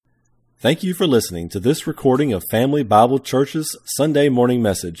Thank you for listening to this recording of Family Bible Church's Sunday morning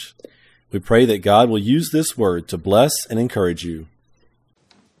message. We pray that God will use this word to bless and encourage you.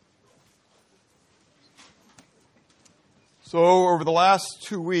 So over the last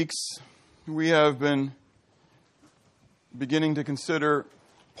 2 weeks, we have been beginning to consider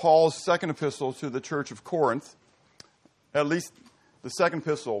Paul's second epistle to the church of Corinth, at least the second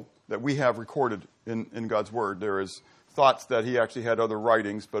epistle that we have recorded in God's Word. There is thoughts that he actually had other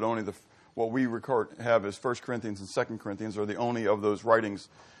writings, but only what we have is 1 Corinthians and 2 Corinthians are the only of those writings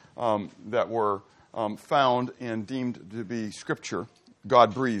that were found and deemed to be Scripture,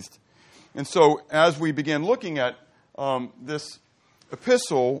 God-breathed. And so as we began looking at this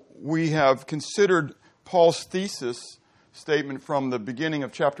epistle, we have considered Paul's thesis statement from the beginning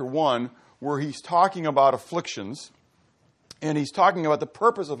of chapter 1, where he's talking about afflictions, and he's talking about the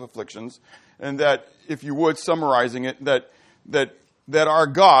purpose of afflictions, and that, if you would, summarizing it, that our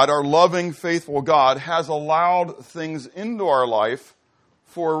God, our loving, faithful God, has allowed things into our life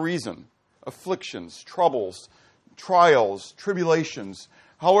for a reason. Afflictions, troubles, trials, tribulations,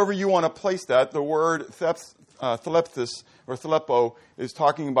 however you want to place that. The word thalepthus or thalepo is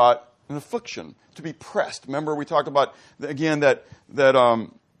talking about an affliction, to be pressed. Remember, we talked about, again, that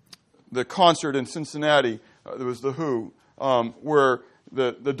the concert in Cincinnati, there was the Who, where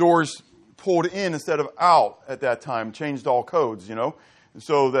the doors pulled in instead of out at that time, changed all codes,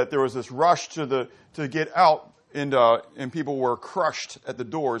 so that there was this rush to get out, and people were crushed at the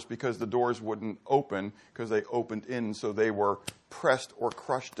doors because the doors wouldn't open because they opened in, so they were pressed or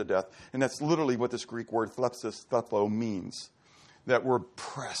crushed to death. And that's literally what this Greek word thlepsis, thlepo, means. That we're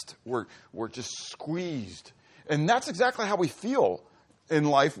pressed, we're just squeezed. And that's exactly how we feel in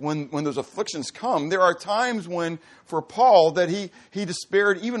life when those afflictions come. There are times when, for Paul, that he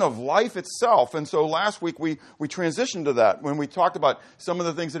despaired even of life itself. And so last week we transitioned to that when we talked about some of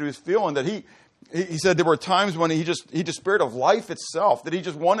the things that he was feeling, that he said there were times when he despaired of life itself, that he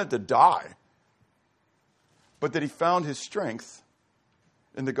just wanted to die. But that he found his strength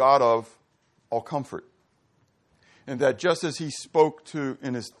in the God of all comfort. And that just as he spoke to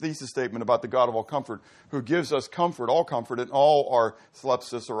in his thesis statement about the God of all comfort, who gives us comfort in all our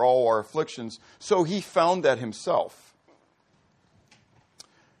thalepsis or all our afflictions, so he found that himself.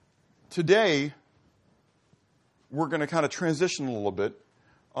 Today, we're going to kind of transition a little bit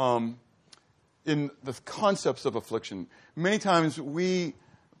in the concepts of affliction. Many times we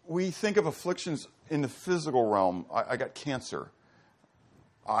think of afflictions in the physical realm. I got cancer.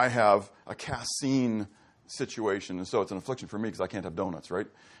 I have a casein situation, and so it's an affliction for me because I can't have donuts, right?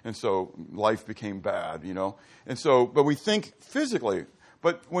 And so life became bad, And so, but we think physically.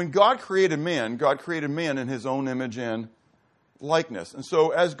 But when God created man in his own image and likeness. And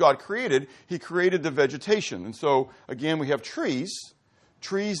so as God created, he created the vegetation. And so, again, we have trees.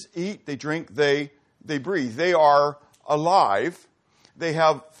 Trees eat, they drink, they breathe. They are alive. They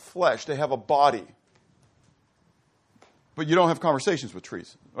have flesh. They have a body. But you don't have conversations with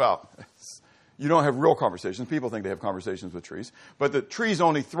trees. Well, you don't have real conversations. People think they have conversations with trees. But the trees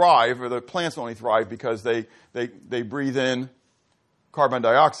only thrive, or the plants only thrive, because they breathe in carbon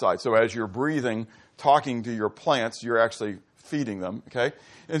dioxide. So as you're breathing, talking to your plants, you're actually feeding them, okay?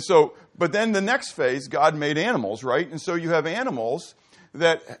 And so, but then the next phase, God made animals, right? And so you have animals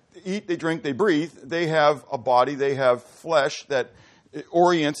that eat, they drink, they breathe. They have a body, they have flesh that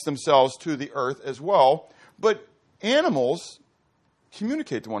orients themselves to the earth as well. But animals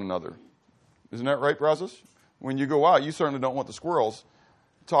communicate to one another. Isn't that right, Brazos? When you go out, you certainly don't want the squirrels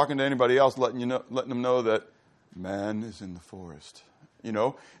talking to anybody else, letting them know that man is in the forest,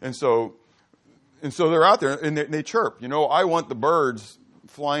 And so they're out there and they chirp. I want the birds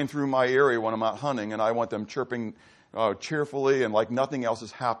flying through my area when I'm out hunting, and I want them chirping cheerfully and like nothing else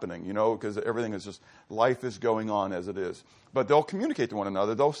is happening, because everything is just, life is going on as it is. But they'll communicate to one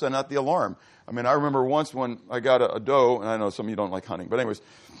another. They'll send out the alarm. I mean, I remember once when I got a doe, and I know some of you don't like hunting, but anyways.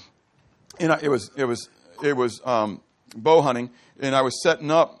 And it was bow hunting, and I was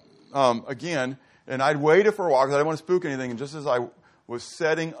setting up again, and I'd waited for a while because I didn't want to spook anything. And just as I was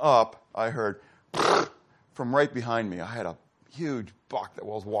setting up, I heard from right behind me. I had a huge buck that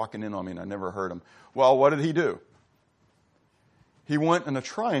was walking in on me, and I never heard him. Well, what did he do? He went in a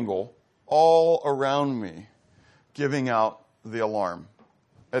triangle all around me, giving out the alarm.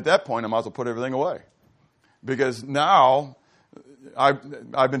 At that point, I might as well put everything away, because now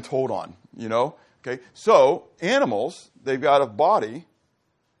I've been told on. Okay? So, animals, they've got a body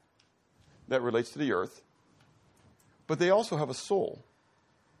that relates to the earth, but they also have a soul,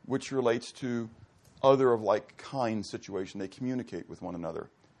 which relates to other of like kind situation. They communicate with one another.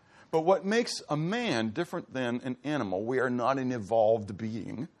 But what makes a man different than an animal, we are not an evolved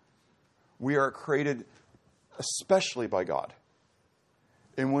being, We are created especially by God.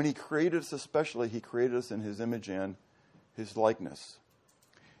 And when he created us especially, he created us in his image and his likeness.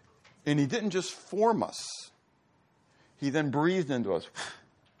 And he didn't just form us. He then breathed into us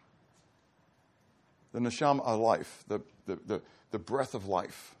the neshama of life, the breath of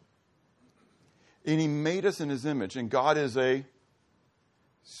life. And he made us in his image. And God is a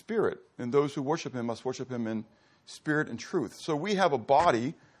spirit. And those who worship him must worship him in spirit and truth. So we have a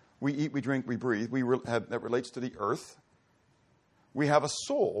body. We eat, we drink, we breathe. That relates to the earth. We have a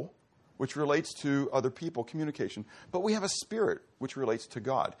soul, which relates to other people, communication. But we have a spirit, which relates to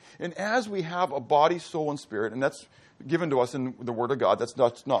God. And as we have a body, soul, and spirit, and that's given to us in the Word of God,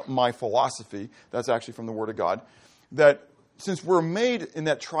 that's not my philosophy, that's actually from the Word of God, that since we're made in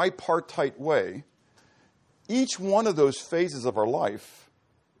that tripartite way, each one of those phases of our life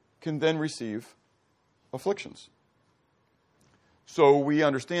can then receive afflictions. So we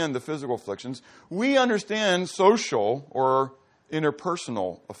understand the physical afflictions. We understand social or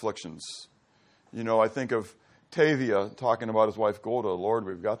interpersonal afflictions. You know, I think of Tavia talking about his wife Golda, Lord,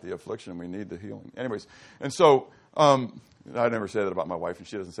 we've got the affliction, we need the healing. Anyways, and so I never say that about my wife, and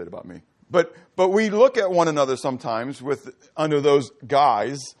she doesn't say it about me. But we look at one another sometimes under those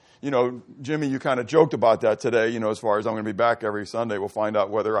guise. You know, Jimmy, you kind of joked about that today, you know, as far as I'm going to be back every Sunday. We'll find out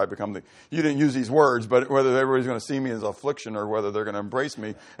whether I become you didn't use these words, but whether everybody's going to see me as affliction or whether they're going to embrace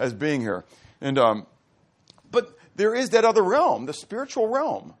me as being here. And but there is that other realm, the spiritual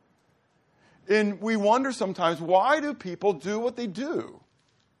realm. And we wonder sometimes, why do people do what they do?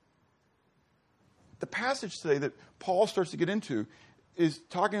 The passage today that Paul starts to get into is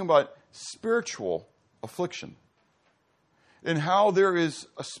talking about spiritual affliction and how there is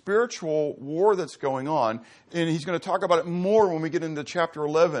a spiritual war that's going on. And he's going to talk about it more when we get into chapter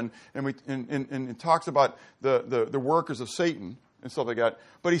 11 and it talks about the workers of Satan and stuff like that.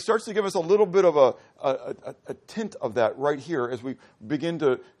 But he starts to give us a little bit of a tint of that right here as we begin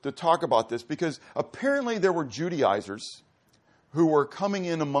to talk about this, because apparently there were Judaizers who were coming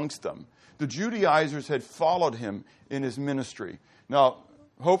in amongst them. The Judaizers had followed him in his ministry. Now,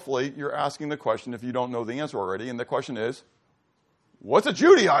 hopefully you're asking the question if you don't know the answer already, and the question is, what's a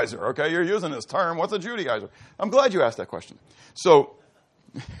Judaizer? Okay, you're using this term. What's a Judaizer? I'm glad you asked that question. So,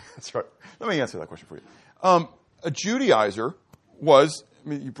 that's right. Let me answer that question for you. A Judaizer was,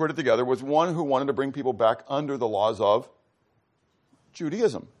 you put it together, was one who wanted to bring people back under the laws of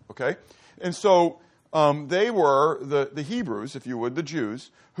Judaism. Okay? And so they were the Hebrews, if you would, the Jews,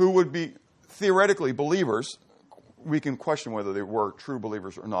 who would be theoretically believers. We can question whether they were true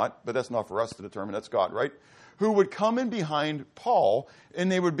believers or not, but that's not for us to determine. That's God, right? Who would come in behind Paul,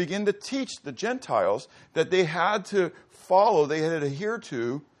 and they would begin to teach the Gentiles that they had to follow, they had to adhere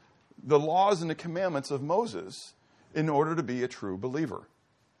to the laws and the commandments of Moses in order to be a true believer.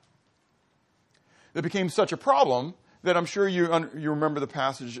 It became such a problem that I'm sure you remember the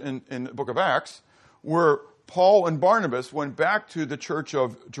passage in the book of Acts where Paul and Barnabas went back to the church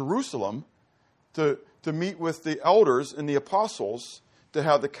of Jerusalem to meet with the elders and the apostles to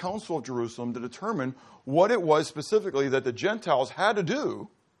have the council of Jerusalem to determine what it was specifically that the Gentiles had to do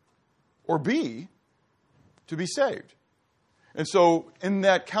or be to be saved. And so in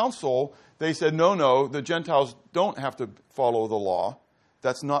that council, they said, no, the Gentiles don't have to follow the law.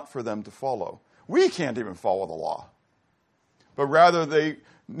 That's not for them to follow. We can't even follow the law. But rather, they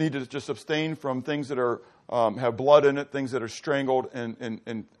need to just abstain from things that are have blood in it, things that are strangled,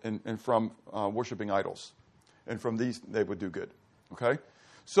 and from worshiping idols. And from these, they would do good. Okay?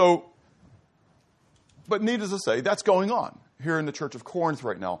 So, but needless to say, that's going on here in the church of Corinth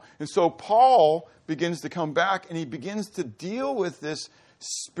right now. And so Paul begins to come back, and he begins to deal with this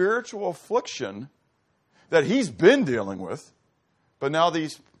spiritual affliction that he's been dealing with, but now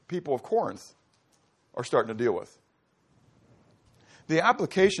these people of Corinth are starting to deal with. The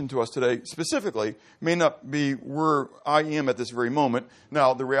application to us today specifically may not be where I am at this very moment.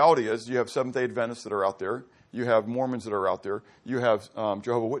 Now, the reality is you have Seventh-day Adventists that are out there. You have Mormons that are out there. You have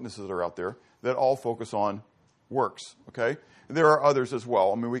Jehovah's Witnesses that are out there that all focus on works, okay? There are others as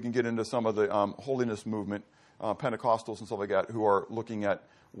well. I mean, we can get into some of the holiness movement, Pentecostals and stuff like that, who are looking at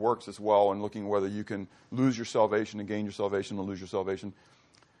works as well and looking whether you can lose your salvation and gain your salvation and lose your salvation.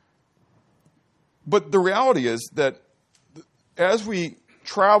 But the reality is that as we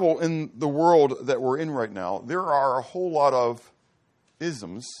travel in the world that we're in right now, there are a whole lot of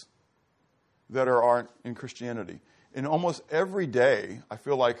isms that aren't in Christianity. And almost every day, I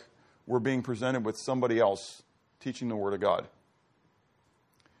feel like we're being presented with somebody else teaching the Word of God.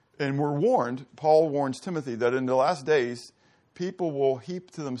 And we're warned, Paul warns Timothy, that in the last days, people will heap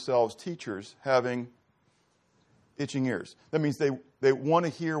to themselves teachers having itching ears. That means they want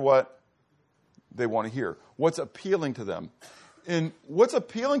to hear what they want to hear, what's appealing to them. And what's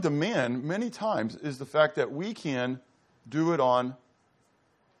appealing to man many times is the fact that we can do it on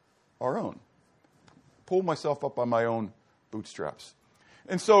our own. Pull myself up by my own bootstraps.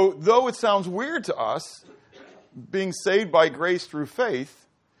 And so, though it sounds weird to us, being saved by grace through faith,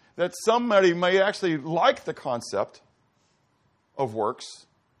 that somebody may actually like the concept of works,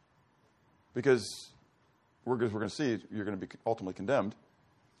 because we're going to see you're going to be ultimately condemned.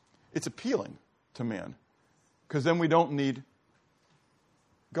 It's appealing to man, because then we don't need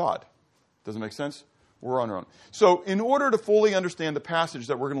God. Does it make sense? We're on our own. So in order to fully understand the passage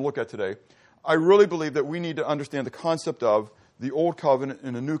that we're going to look at today, I really believe that we need to understand the concept of the Old Covenant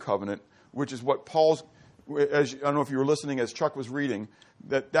and the New Covenant, which is what Paul's, I don't know if you were listening as Chuck was reading,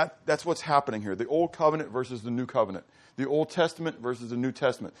 that's what's happening here. The Old Covenant versus the New Covenant. The Old Testament versus the New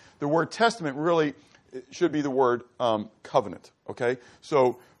Testament. The word testament really should be the word covenant, okay?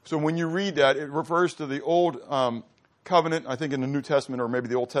 So when you read that, it refers to the Old Covenant, I think in the New Testament, or maybe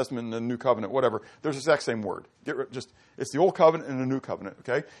the Old Testament and the New Covenant, whatever. There's the exact same word. It's the Old Covenant and the New Covenant,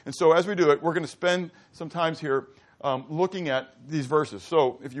 okay? And so as we do it, we're going to spend some time here looking at these verses.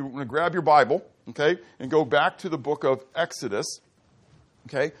 So if you want to grab your Bible, okay, and go back to the book of Exodus,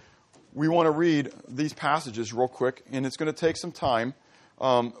 okay, we want to read these passages real quick, and it's going to take some time,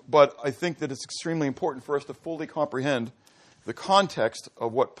 but I think that it's extremely important for us to fully comprehend the context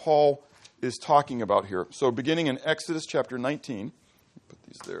of what Paul is talking about here. So beginning in Exodus chapter 19, put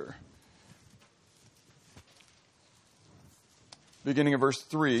these there. Beginning of verse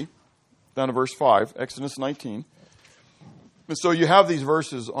 3, down to verse 5, Exodus 19. And so you have these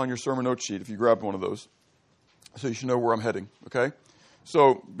verses on your sermon note sheet if you grab one of those, so you should know where I'm heading, okay?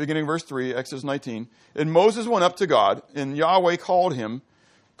 So beginning verse 3, Exodus 19. And Moses went up to God, and Yahweh called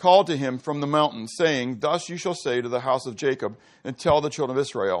to him from the mountain, saying, Thus you shall say to the house of Jacob, and tell the children of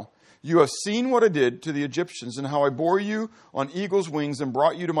Israel, You have seen what I did to the Egyptians, and how I bore you on eagle's wings and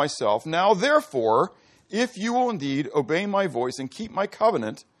brought you to myself. Now therefore, if you will indeed obey my voice and keep my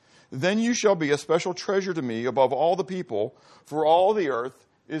covenant, then you shall be a special treasure to me above all the people, for all the earth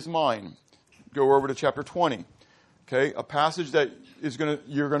is mine. Go over to chapter 20. Okay, a passage that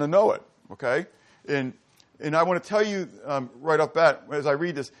you're going to know it. Okay, and I want to tell you right off bat as I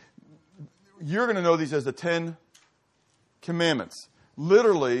read this, you're going to know these as the 10 Commandments.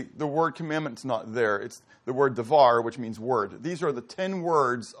 Literally, the word commandment's not there. It's the word devar, which means word. These are the 10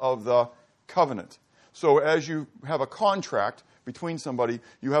 words of the covenant. So as you have a contract between somebody,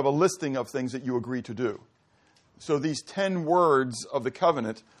 you have a listing of things that you agree to do. So these 10 words of the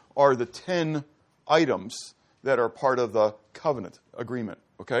covenant are the 10 items that are part of the covenant agreement,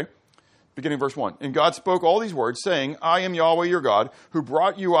 okay? Beginning verse 1. And God spoke all these words, saying, I am Yahweh your God, who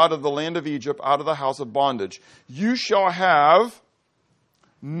brought you out of the land of Egypt, out of the house of bondage. You shall have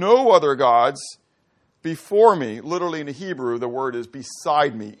no other gods before me. Literally in the Hebrew, the word is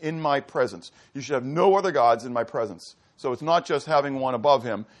beside me, in my presence. You should have no other gods in my presence. So it's not just having one above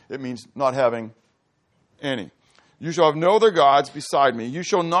him. It means not having any. You shall have no other gods beside me. You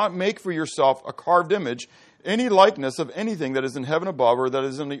shall not make for yourself a carved image, any likeness of anything that is in heaven above, or that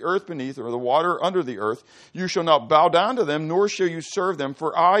is in the earth beneath, or the water under the earth. You shall not bow down to them, nor shall you serve them.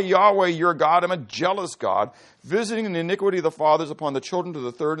 For I, Yahweh, your God, am a jealous God, visiting the iniquity of the fathers upon the children to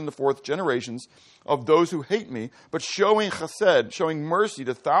the third and the fourth generations of those who hate me, but showing chesed, showing mercy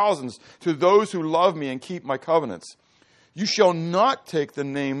to thousands, to those who love me and keep my covenants. You shall not take the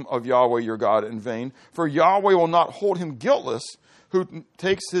name of Yahweh your God in vain, for Yahweh will not hold him guiltless who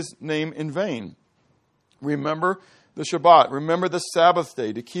takes his name in vain. Remember the Shabbat. Remember the Sabbath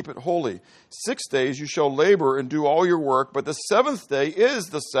day to keep it holy. 6 days you shall labor and do all your work, but the seventh day is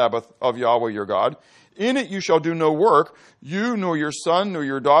the Sabbath of Yahweh your God. In it you shall do no work, you nor your son, nor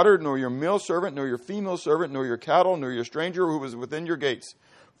your daughter, nor your male servant, nor your female servant, nor your cattle, nor your stranger who is within your gates.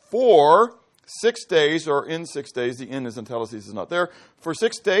 For 6 days, or in 6 days, the in is intellices is not there. For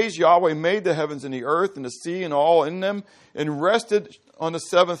 6 days Yahweh made the heavens and the earth and the sea and all in them, and rested on the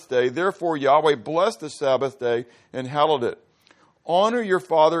seventh day. Therefore Yahweh blessed the Sabbath day and hallowed it. Honor your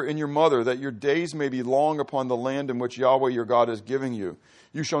father and your mother, that your days may be long upon the land in which Yahweh your God is giving you.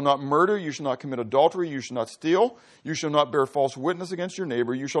 You shall not murder, you shall not commit adultery, you shall not steal, you shall not bear false witness against your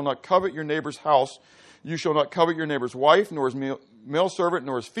neighbor, you shall not covet your neighbor's house, you shall not covet your neighbor's wife, nor his male servant,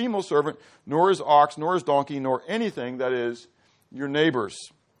 nor his female servant, nor his ox, nor his donkey, nor anything that is your neighbor's.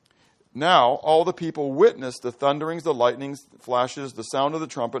 Now all the people witnessed the thunderings, the lightnings, the flashes, the sound of the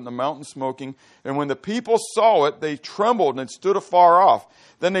trumpet, and the mountain smoking. And when the people saw it, they trembled and stood afar off.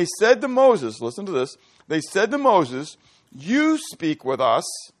 Then they said to Moses, listen to this, they said to Moses, you speak with us,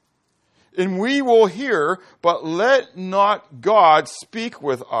 and we will hear, but let not God speak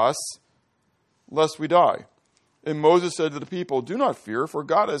with us. lest we die. And Moses said to the people, do not fear, for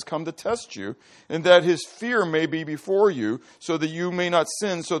God has come to test you, and that his fear may be before you, so that you may not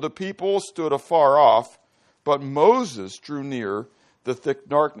sin. So the people stood afar off, but Moses drew near the thick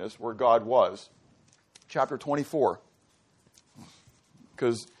darkness where God was. Chapter 24.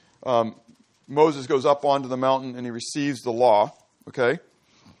 Because Moses goes up onto the mountain and he receives the law, okay?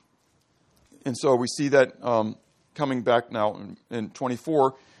 And so we see that coming back now in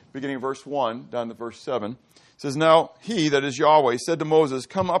 24, beginning of verse 1 down to verse 7. It says, now he, that is Yahweh, said to Moses,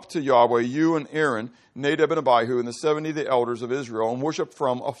 come up to Yahweh, you and Aaron, Nadab and Abihu, and the 70 of the elders of Israel, and worship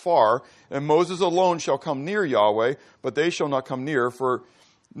from afar. And Moses alone shall come near Yahweh, but they shall not come near,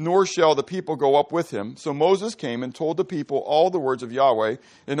 nor shall the people go up with him. So Moses came and told the people all the words of Yahweh,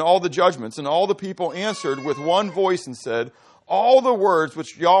 and all the judgments. And all the people answered with one voice and said, all the words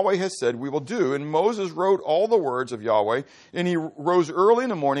which Yahweh has said we will do. And Moses wrote all the words of Yahweh, and he rose early in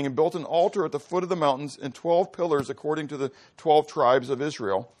the morning and built an altar at the foot of the mountains and 12 pillars according to the 12 tribes of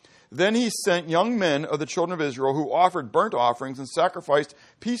Israel. Then he sent young men of the children of Israel who offered burnt offerings and sacrificed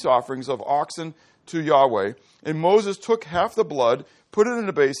peace offerings of oxen to Yahweh. And Moses took half the blood, put it in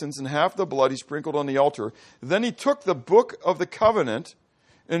the basins, and half the blood he sprinkled on the altar. Then he took the book of the covenant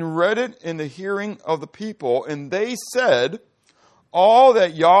and read it in the hearing of the people. And they said, all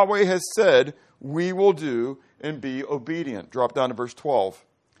that Yahweh has said, we will do and be obedient. Drop down to verse 12.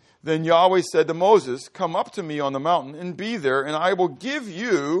 Then Yahweh said to Moses, come up to me on the mountain and be there, and I will give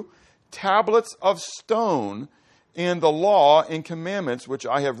you tablets of stone and the law and commandments which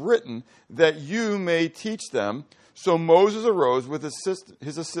I have written, that you may teach them. So Moses arose with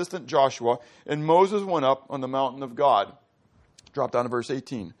his assistant Joshua, and Moses went up on the mountain of God. Drop down to verse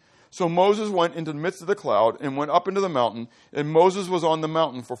 18. So Moses went into the midst of the cloud and went up into the mountain, and Moses was on the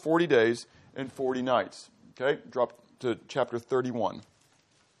mountain for 40 days and 40 nights. Okay, drop to chapter 31,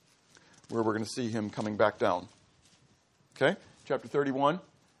 where we're going to see him coming back down. Okay, chapter 31,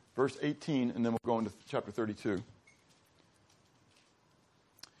 verse 18, and then we'll go into chapter 32.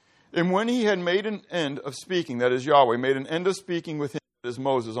 And when he had made an end of speaking, that is Yahweh, made an end of speaking with him, that is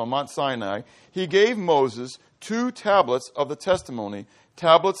Moses, on Mount Sinai, he gave Moses 2 tablets of the testimony,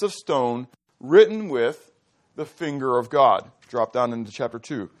 tablets of stone, written with the finger of God. Drop down into chapter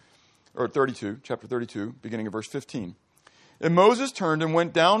 2, or 32, chapter 32, beginning of verse 15. And Moses turned and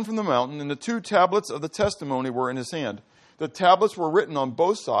went down from the mountain, and the 2 tablets of the testimony were in his hand. The tablets were written on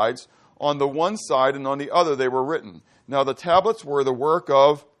both sides. On the one side and on the other they were written. Now the tablets were the work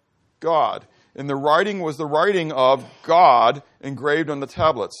of God, and the writing was the writing of God engraved on the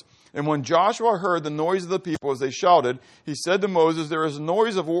tablets. And when Joshua heard the noise of the people as they shouted, he said to Moses, there is a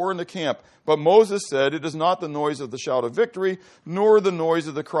noise of war in the camp. But Moses said, it is not the noise of the shout of victory, nor the noise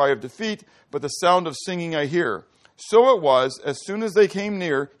of the cry of defeat, but the sound of singing I hear. So it was, as soon as he came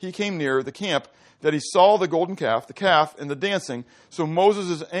near the camp, that he saw the golden calf, and the dancing. So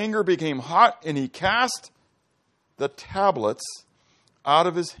Moses' anger became hot, and he cast the tablets out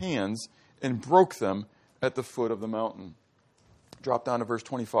of his hands and broke them at the foot of the mountain. Drop down to verse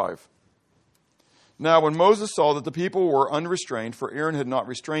 25. Now when Moses saw that the people were unrestrained, for Aaron had not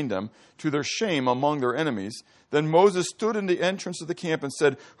restrained them, to their shame among their enemies, then Moses stood in the entrance of the camp and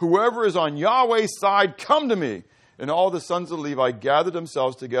said, whoever is on Yahweh's side, come to me. And all the sons of Levi gathered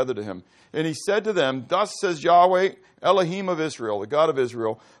themselves together to him. And he said to them, thus says Yahweh, Elohim of Israel, the God of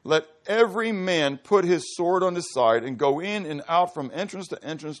Israel, let every man put his sword on his side and go in and out from entrance to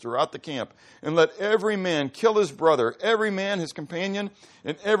entrance throughout the camp. And let every man kill his brother, every man his companion,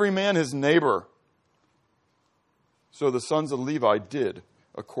 and every man his neighbor. So the sons of Levi did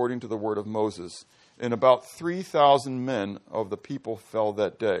according to the word of Moses. And about 3,000 men of the people fell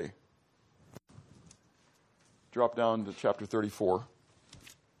that day. Drop down to chapter 34,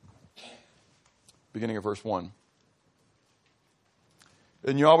 beginning of verse 1.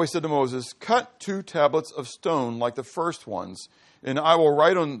 And Yahweh said to Moses, cut 2 tablets of stone like the first ones, and I will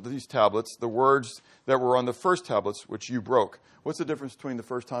write on these tablets the words that were on the first tablets which you broke. What's the difference between the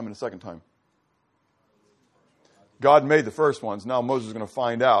first time and the second time? God made the first ones. Now Moses is going to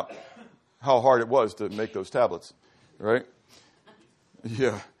find out how hard it was to make those tablets, right?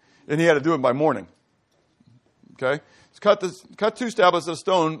 Yeah. And he had to do it by morning. Okay? Cut 2 tablets of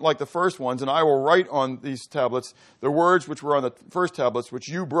stone like the first ones, and I will write on these tablets the words which were on the first tablets, which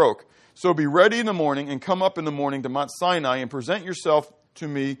you broke. So be ready in the morning, and come up in the morning to Mount Sinai, and present yourself to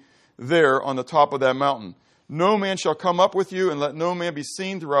me there on the top of that mountain. No man shall come up with you, and let no man be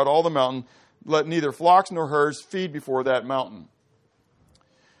seen throughout all the mountain. Let neither flocks nor herds feed before that mountain.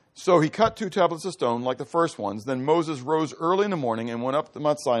 So he cut 2 tablets of stone like the first ones. Then Moses rose early in the morning and went up to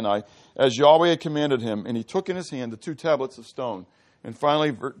Mount Sinai as Yahweh had commanded him. And he took in his hand the 2 tablets of stone. And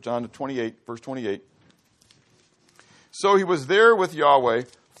finally, John 28, verse 28. So he was there with Yahweh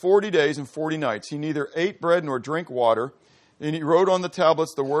 40 days and 40 nights. He neither ate bread nor drank water. And he wrote on the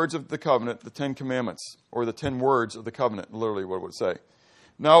tablets the words of the covenant, the 10 commandments, or the 10 words of the covenant, literally what it would say.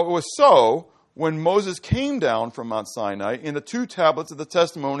 Now it was so, when Moses came down from Mount Sinai, and the 2 tablets of the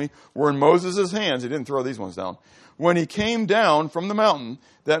testimony were in Moses' hands. He didn't throw these ones down. When he came down from the mountain,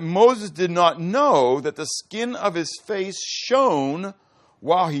 that Moses did not know that the skin of his face shone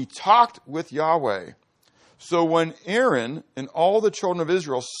while he talked with Yahweh. So when Aaron and all the children of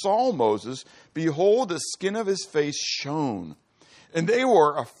Israel saw Moses, behold, the skin of his face shone, and they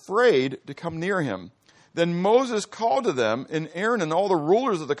were afraid to come near him. Then Moses called to them, and Aaron and all the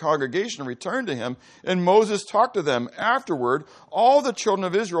rulers of the congregation returned to him, and Moses talked to them. Afterward, all the children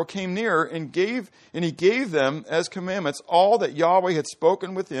of Israel came near, and he gave them as commandments all that Yahweh had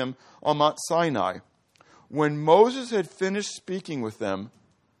spoken with him on Mount Sinai. When Moses had finished speaking with them,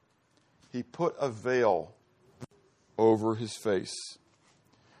 he put a veil over his face.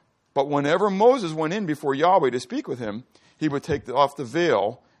 But whenever Moses went in before Yahweh to speak with him, he would take off the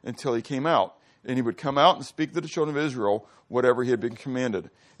veil until he came out. And he would come out and speak to the children of Israel whatever he had been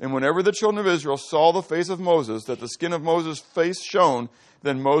commanded. And whenever the children of Israel saw the face of Moses, that the skin of Moses' face shone,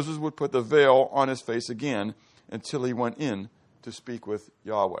 then Moses would put the veil on his face again until he went in to speak with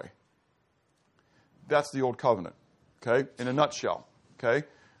Yahweh. That's the old covenant, okay, in a nutshell, okay?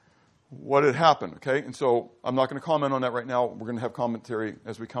 What had happened, okay? And so I'm not going to comment on that right now. We're going to have commentary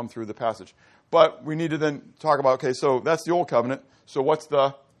as we come through the passage. But we need to then talk about, okay, so that's the old covenant. So what's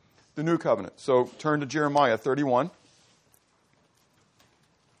the new covenant? So turn to Jeremiah 31.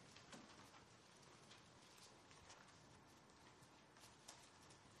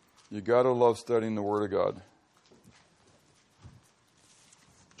 You got to love studying the Word of God.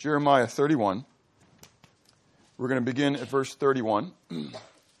 Jeremiah 31. We're going to begin at verse 31.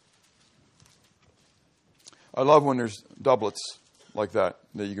 I love when there's doublets like that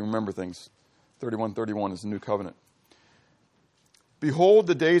you can remember things. 31:31 is the new covenant. Behold,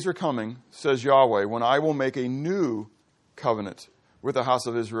 the days are coming, says Yahweh, when I will make a new covenant with the house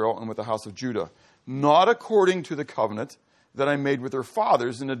of Israel and with the house of Judah, not according to the covenant that I made with their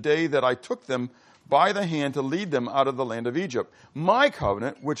fathers in the day that I took them by the hand to lead them out of the land of Egypt. My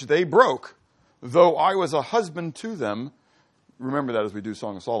covenant, which they broke, though I was a husband to them. Remember that as we do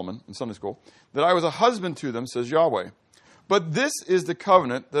Song of Solomon in Sunday school. That I was a husband to them, says Yahweh. But this is the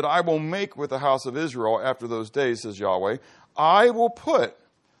covenant that I will make with the house of Israel after those days, says Yahweh. I will put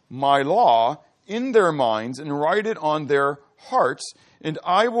my law in their minds and write it on their hearts, and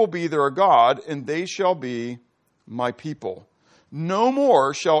I will be their God, and they shall be my people. No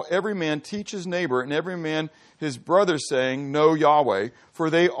more shall every man teach his neighbor and every man his brother, saying, Know Yahweh, for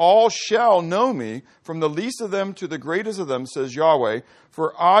they all shall know me, from the least of them to the greatest of them, says Yahweh,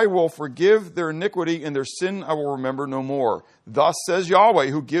 for I will forgive their iniquity, and their sin I will remember no more. Thus says Yahweh,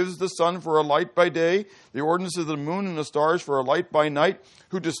 who gives the sun for a light by day, the ordinance of the moon and the stars for a light by night,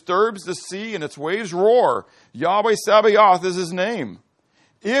 who disturbs the sea and its waves roar. Yahweh Sabaoth is his name.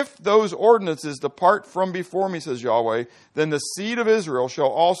 If those ordinances depart from before me, says Yahweh, then the seed of Israel shall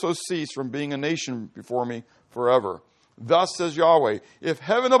also cease from being a nation before me forever. Thus says Yahweh, if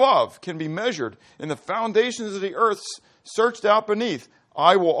heaven above can be measured and the foundations of the earth searched out beneath,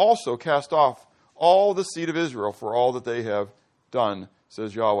 I will also cast off all the seed of Israel for all that they have done,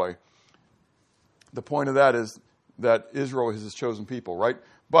 says Yahweh. The point of that is that Israel is his chosen people, right?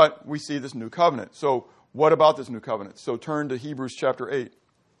 But we see this new covenant. So what about this new covenant? So turn to Hebrews chapter 8.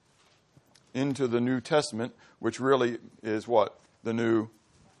 Into the New Testament, which really is what? The new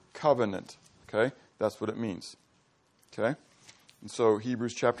covenant. Okay? That's what it means. Okay? And so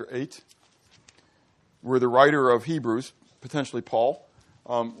Hebrews chapter 8, where the writer of Hebrews, potentially Paul,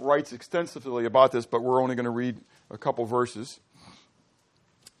 writes extensively about this, but we're only going to read a couple verses.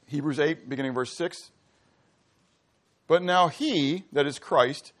 Hebrews 8, beginning verse 6. But now he, that is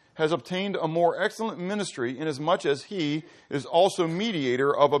Christ, has obtained a more excellent ministry, inasmuch as he is also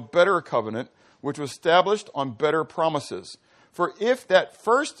mediator of a better covenant, which was established on better promises. For if that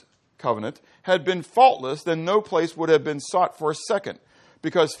first covenant had been faultless, then no place would have been sought for a second.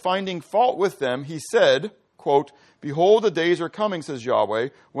 Because finding fault with them, he said, quote, Behold, the days are coming, says Yahweh,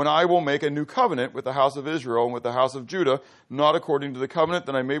 when I will make a new covenant with the house of Israel and with the house of Judah, not according to the covenant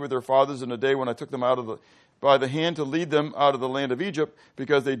that I made with their fathers in the day when I took them by the hand to lead them out of the land of Egypt,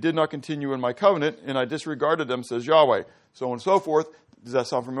 because they did not continue in my covenant, and I disregarded them, says Yahweh. So on and so forth. Does that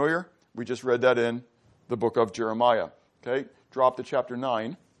sound familiar? We just read that in the book of Jeremiah. Okay, drop to chapter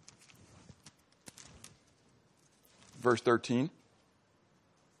 9, verse 13.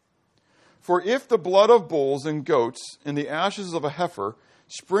 For if the blood of bulls and goats and the ashes of a heifer,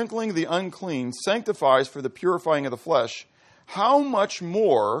 sprinkling the unclean, sanctifies for the purifying of the flesh, how much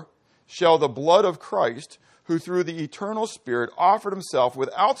more shall the blood of Christ, who through the eternal Spirit offered himself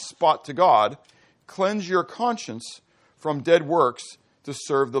without spot to God, cleanse your conscience from dead works to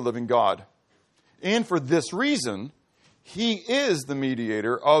serve the living God? And for this reason, he is the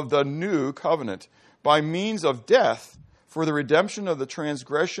mediator of the new covenant, by means of death, for the redemption of the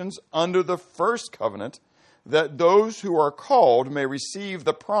transgressions under the first covenant, that those who are called may receive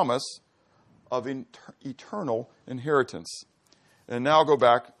the promise of eternal inheritance. And now go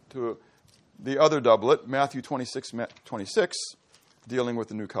back to the other doublet, Matthew 26, dealing with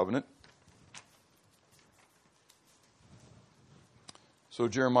the new covenant. So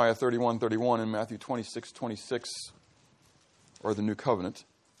Jeremiah 31:31 and Matthew 26:26 are the new covenant,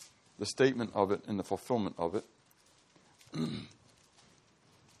 the statement of it and the fulfillment of it.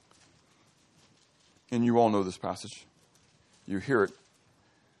 And you all know this passage. You hear it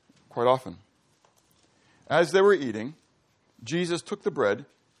quite often. As they were eating, Jesus took the bread,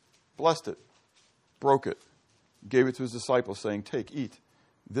 blessed it, broke it, gave it to his disciples, saying, "Take, eat.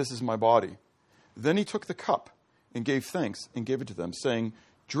 This is my body." Then he took the cup and gave thanks and gave it to them, saying,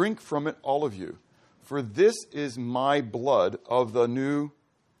 "Drink from it, all of you, for this is my blood of the new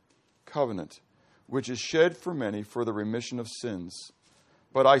covenant, which is shed for many for the remission of sins.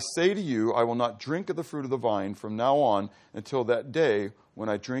 But I say to you, I will not drink of the fruit of the vine from now on until that day when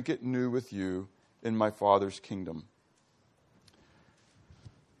I drink it new with you in my Father's kingdom."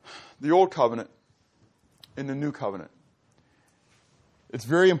 The old covenant and the new covenant. It's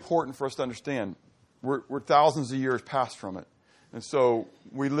very important for us to understand. We're thousands of years past from it. And so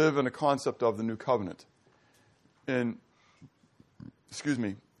we live in a concept of the new covenant. And,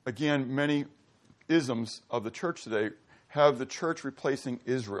 again, many isms of the church today have the church replacing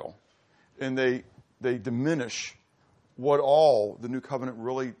Israel. And they diminish what all the new covenant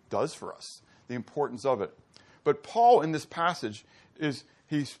really does for us, the importance of it. But Paul, in this passage,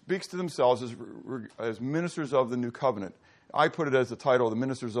 he speaks to themselves as ministers of the new covenant. I put it as the title, the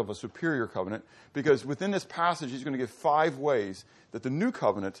ministers of a superior covenant, because within this passage, he's going to give 5 ways that the new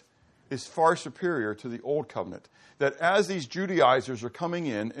covenant is far superior to the old covenant. That as these Judaizers are coming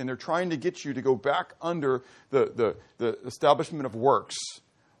in and they're trying to get you to go back under the establishment of works,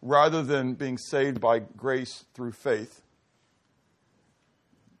 rather than being saved by grace through faith,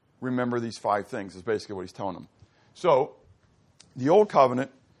 remember these 5 things is basically what he's telling them. So, the old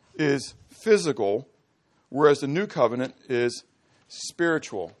covenant is physical, whereas the new covenant is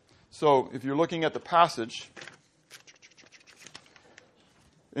spiritual. So if you're looking at the passage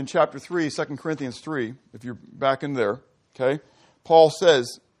in chapter 3, 2 Corinthians 3, if you're back in there, okay, Paul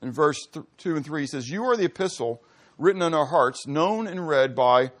says in verse 2 and 3, he says, "You are the epistle written in our hearts, known and read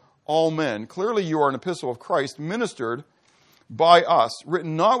by all men. Clearly you are an epistle of Christ, ministered by us,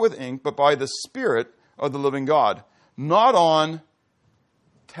 written not with ink, but by the Spirit of the living God, not on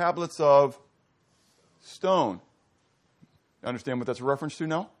tablets of stone." Understand what that's a reference to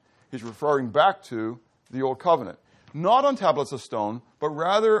now? He's referring back to the old covenant. Not on tablets of stone, but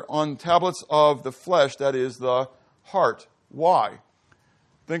rather on tablets of the flesh, that is the heart. Why?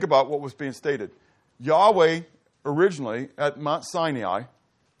 Think about what was being stated. Yahweh, originally, at Mount Sinai,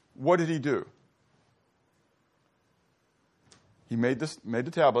 what did he do? He made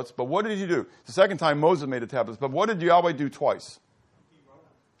the tablets, but what did he do? The second time Moses made the tablets, but what did Yahweh do twice?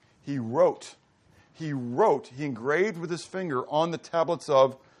 He wrote. He engraved with his finger on the tablets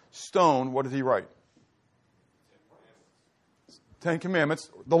of stone. What did he write? 10 Commandments,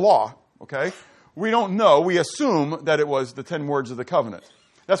 the law, okay? We don't know. We assume that it was the 10 words of the covenant.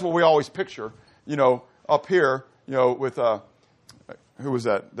 That's what we always picture, up here, with, who was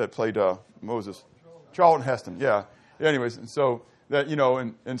that played Moses? Charlton Heston, yeah. Anyways, and so, that,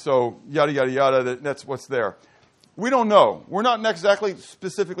 and so, yada, yada, yada, that's what's there. We don't know. We're not exactly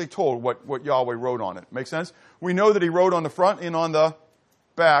specifically told what Yahweh wrote on it. Make sense? We know that he wrote on the front and on the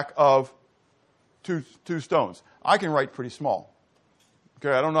back of two stones. I can write pretty small.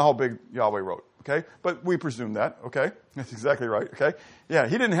 Okay, I don't know how big Yahweh wrote. Okay, but we presume that. Okay, that's exactly right. Okay, yeah,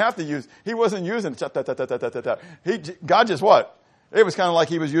 he didn't have to use. He wasn't using. God just what? It was kind of like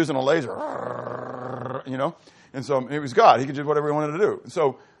he was using a laser. And so it was God. He could do whatever he wanted to do.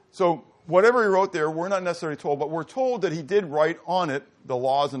 So whatever he wrote there, we're not necessarily told, but we're told that he did write on it the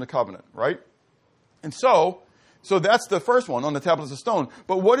laws and the covenant, right? And so that's the first one, on the tablets of stone.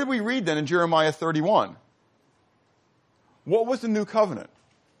 But what did we read then in Jeremiah 31? What was the new covenant?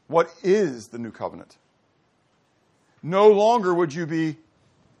 What is the new covenant? No longer would you be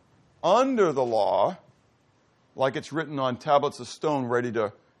under the law, like it's written on tablets of stone ready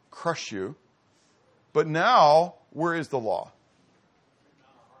to crush you. But now, where is the law?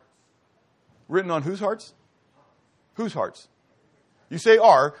 Written on whose hearts? Whose hearts? You say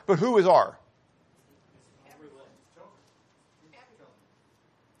our, but who is our?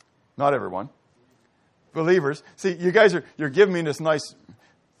 Not everyone. Believers. See, you guys you're giving me this nice.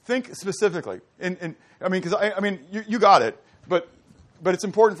 Think specifically. You got it, but it's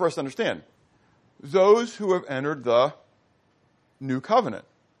important for us to understand. Those who have entered the new covenant.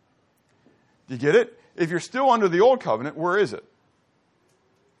 Do you get it? If you're still under the old covenant, where is it?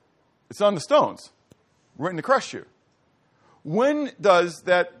 It's on the stones, written to crush you. When does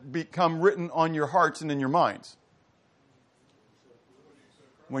that become written on your hearts and in your minds?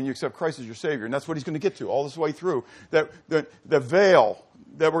 When you accept Christ as your Savior. And that's what he's going to get to all this way through. That the veil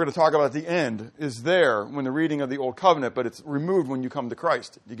that we're going to talk about at the end is there when the reading of the Old Covenant, but it's removed when you come to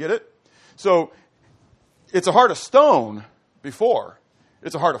Christ. Do you get it? So it's a heart of stone before.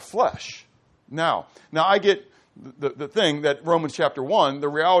 It's a heart of flesh now. Now I get the thing that Romans chapter 1, the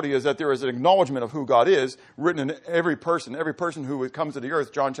reality is that there is an acknowledgement of who God is written in every person. Every person who comes to the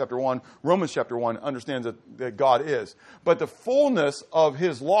earth, John chapter 1, Romans chapter 1, understands that God is. But the fullness of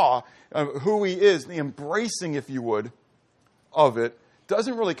his law, of who he is, the embracing, if you would, of it,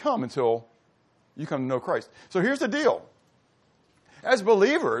 doesn't really come until you come to know Christ. So here's the deal. As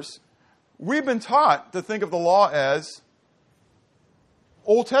believers, we've been taught to think of the law as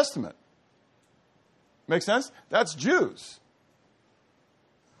Old Testament. Make sense? That's Jews.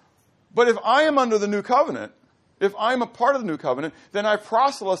 But if I am under the new covenant, if I'm a part of the new covenant, then I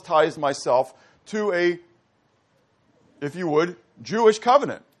proselytize myself to a, if you would, Jewish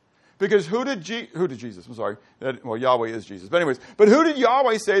covenant. Because who did Jesus? I'm sorry. Yahweh is Jesus. But anyways, but who did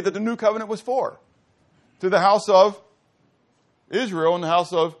Yahweh say that the new covenant was for? To the house of Israel and the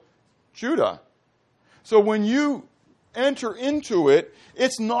house of Judah. So when you enter into it,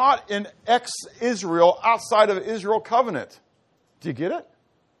 it's not an ex-Israel, outside of Israel covenant. Do you get it?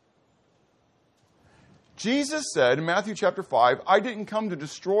 Jesus said in Matthew chapter 5, I didn't come to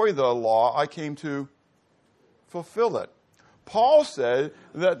destroy the law, I came to fulfill it. Paul said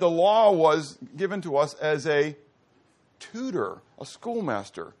that the law was given to us as a tutor, a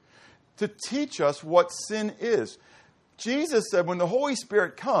schoolmaster, to teach us what sin is. Jesus said when the Holy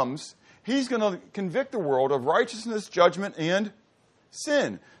Spirit comes, he's going to convict the world of righteousness, judgment, and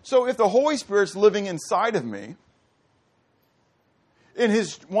sin. So if the Holy Spirit's living inside of me,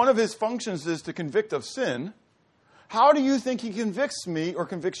 one of his functions is to convict of sin, how do you think he convicts me or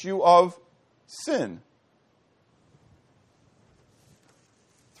convicts you of sin?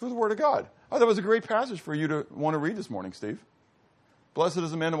 Through the Word of God. Oh, that was a great passage for you to want to read this morning, Steve. Blessed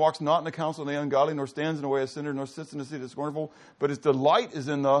is the man who walks not in the counsel of the ungodly, nor stands in the way of sinners, nor sits in the seat of the scornful, but his delight is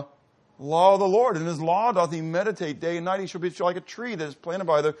in the law of the Lord. And his law doth he meditate day and night. He shall be like a tree that is planted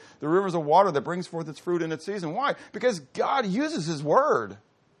by the rivers of water that brings forth its fruit in its season. Why? Because God uses his word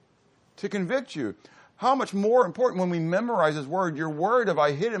to convict you. How much more important when we memorize his word, your word have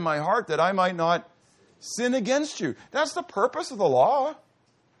I hid in my heart that I might not sin against you. That's the purpose of the law.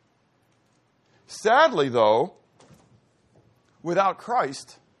 Sadly, though, without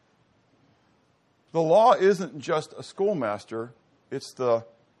Christ, the law isn't just a schoolmaster, it's the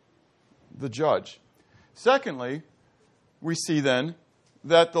judge. Secondly, we see then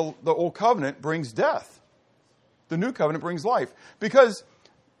that the old covenant brings death. The new covenant brings life. Because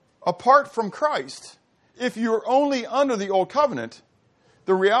apart from Christ, if you're only under the old covenant,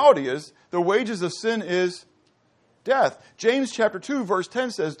 the reality is the wages of sin is death. James chapter 2 verse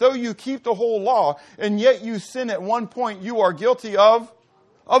 10 says, though you keep the whole law and yet you sin at one point, you are guilty of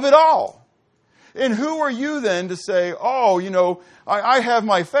it all. And who are you then to say, I have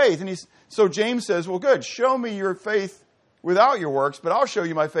my faith? And so James says, well, good, show me your faith without your works, but I'll show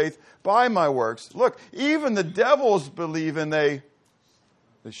you my faith by my works. Look, even the devils believe and they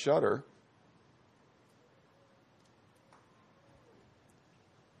shudder.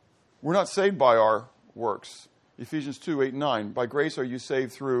 We're not saved by our works. Ephesians 2, 8, and 9. By grace are you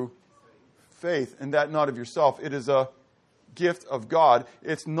saved through faith, and that not of yourself. It is a gift of God.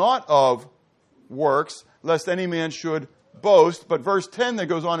 It's not of works, lest any man should boast. But verse 10 that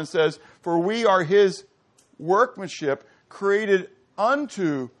goes on and says, for we are his workmanship, created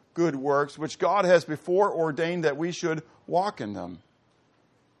unto good works, which God has before ordained that we should walk in them.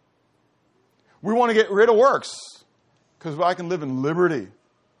 We want to get rid of works, because I can live in liberty.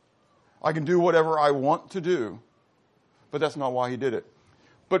 I can do whatever I want to do. But that's not why he did it.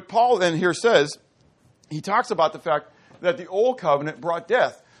 But Paul then here says, he talks about the fact that the old covenant brought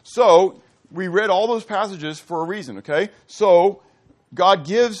death. So we read all those passages for a reason, okay? So God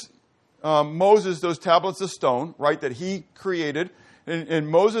gives Moses those tablets of stone, right, that he created. And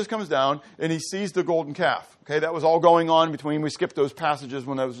Moses comes down, and he sees the golden calf. Okay, that was all going on between. We skipped those passages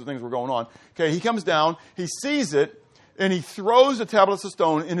when those things were going on. Okay, he comes down, he sees it, and he throws the tablets of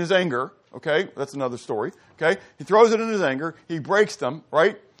stone in his anger. Okay, that's another story. Okay, he throws it in his anger. He breaks them,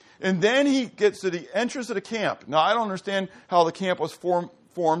 right? And then he gets to the entrance of the camp. Now, I don't understand how the camp was formed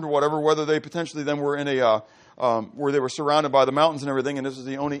or whatever, whether they potentially then were in a, where they were surrounded by the mountains and everything, and this was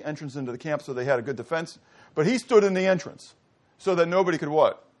the only entrance into the camp, so they had a good defense. But he stood in the entrance so that nobody could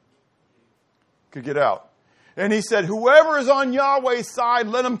what? Could get out. And he said, whoever is on Yahweh's side,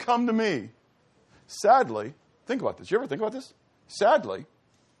 let him come to me. Sadly, think about this. You ever think about this? Sadly,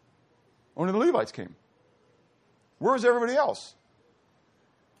 only the Levites came. Where was everybody else?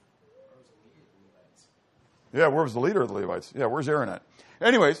 Yeah, where was the leader of the Levites? Yeah, where's Aaron at?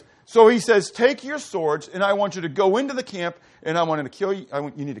 Anyways, so he says, take your swords, and I want you to go into the camp, and I want to kill you.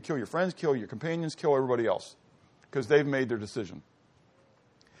 You need to kill your friends, kill your companions, kill everybody else, because they've made their decision.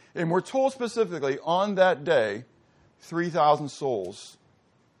 And we're told specifically, on that day, 3,000 souls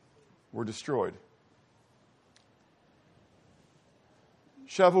were destroyed.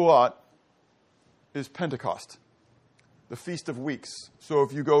 Shavuot is Pentecost, the Feast of Weeks. So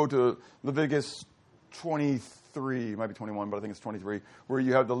if you go to Leviticus 23, it might be 21, but I think it's 23, where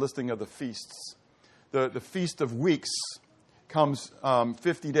you have the listing of the feasts. The Feast of Weeks comes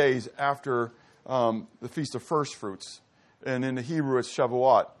 50 days after the Feast of First Fruits. And in the Hebrew, it's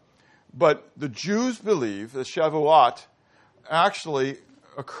Shavuot. But the Jews believe that Shavuot actually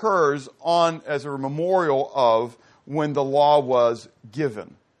occurs as a memorial of when the law was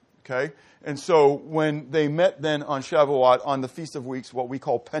given. Okay? And so when they met then on Shavuot, on the Feast of Weeks, what we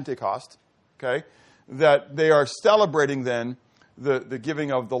call Pentecost, okay, that they are celebrating then the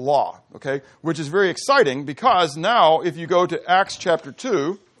giving of the law, okay, which is very exciting because now if you go to Acts chapter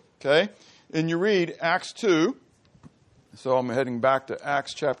 2, okay, and you read Acts 2, so I'm heading back to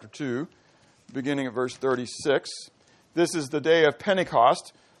Acts chapter 2, beginning at verse 36. This is the day of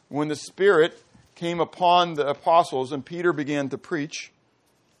Pentecost when the Spirit came upon the apostles and Peter began to preach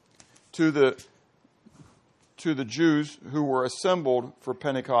to the Jews who were assembled for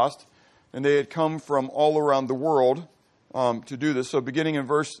Pentecost. And they had come from all around the world to do this. So beginning in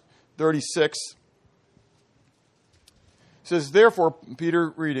verse 36, it says, therefore,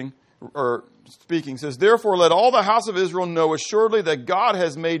 Peter speaking, says, therefore let all the house of Israel know assuredly that God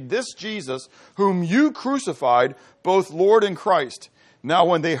has made this Jesus, whom you crucified, both Lord and Christ. Now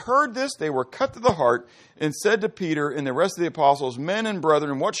when they heard this, they were cut to the heart and said to Peter and the rest of the apostles, men and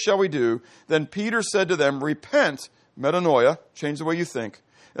brethren, what shall we do? Then Peter said to them, repent, metanoia, change the way you think,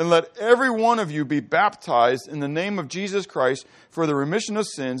 and let every one of you be baptized in the name of Jesus Christ for the remission of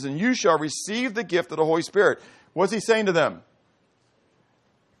sins, and you shall receive the gift of the Holy Spirit. What's he saying to them?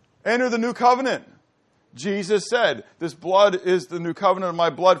 Enter the new covenant. Jesus said, this blood is the new covenant of my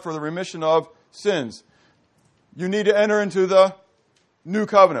blood for the remission of sins. You need to enter into the new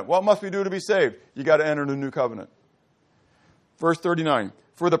covenant. What must we do to be saved? You got to enter the new covenant. Verse 39.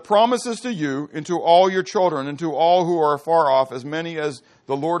 For the promises to you and to all your children and to all who are far off, as many as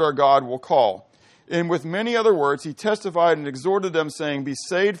the Lord our God will call. And with many other words, he testified and exhorted them, saying, be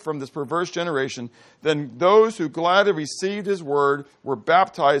saved from this perverse generation. Then those who gladly received his word were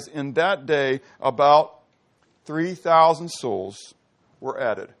baptized. In that day, about 3,000 souls were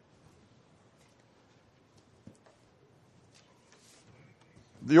added.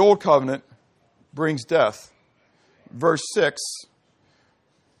 The old covenant brings death. Verse 6,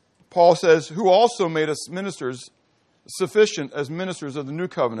 Paul says, who also made us ministers sufficient as ministers of the new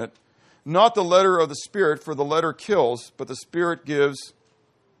covenant, not the letter of the Spirit, for the letter kills, but the Spirit gives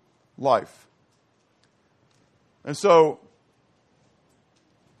life. And so,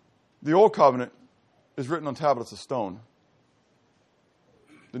 the old covenant is written on tablets of stone.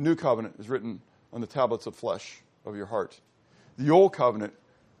 The new covenant is written on the tablets of flesh of your heart. The old covenant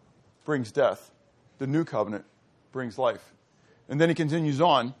brings death. The new covenant brings life. And then he continues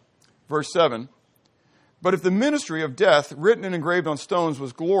on, verse 7. But if the ministry of death, written and engraved on stones,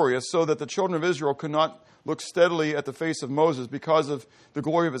 was glorious, so that the children of Israel could not look steadily at the face of Moses because of the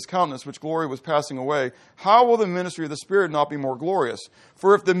glory of his countenance, which glory was passing away, how will the ministry of the Spirit not be more glorious?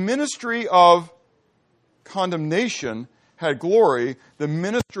 For if the ministry of condemnation had glory, the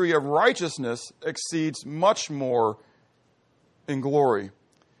ministry of righteousness exceeds much more in glory.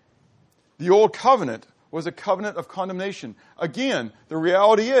 The old covenant was a covenant of condemnation. Again, the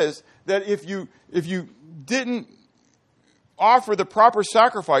reality is that if you didn't offer the proper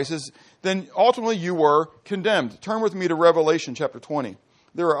sacrifices, then ultimately you were condemned. Turn with me to Revelation chapter 20.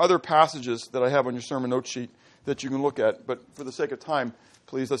 There are other passages that I have on your sermon note sheet that you can look at, but for the sake of time,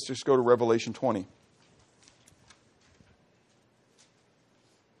 please, let's just go to Revelation 20.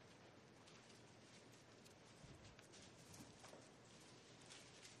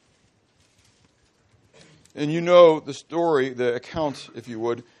 And you know the story, the account, if you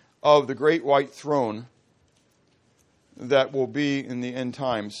would, of the great white throne that will be in the end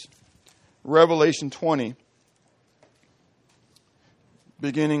times. Revelation 20,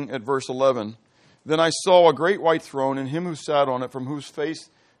 beginning at verse 11. Then I saw a great white throne, and him who sat on it, from whose face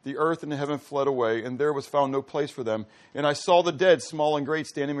the earth and the heaven fled away, and there was found no place for them. And I saw the dead, small and great,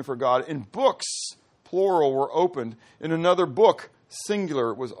 standing before God. And books, plural, were opened. And another book,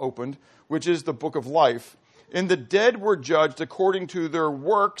 singular, was opened, which is the book of life. And the dead were judged according to their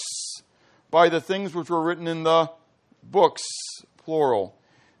works by the things which were written in the books, plural.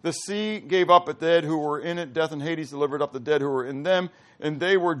 The sea gave up the dead who were in it. Death and Hades delivered up the dead who were in them. And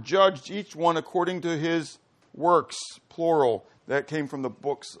they were judged, each one according to his works, plural. That came from the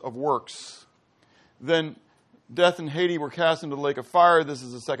books of works. Then death and Hades were cast into the lake of fire. This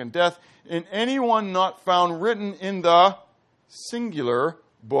is the second death. And anyone not found written in the singular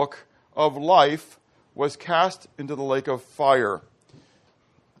book of life was cast into the lake of fire.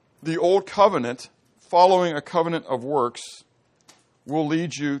 The old covenant, following a covenant of works, will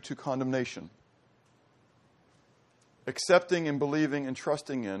lead you to condemnation. Accepting and believing and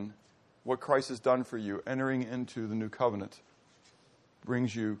trusting in what Christ has done for you, entering into the new covenant,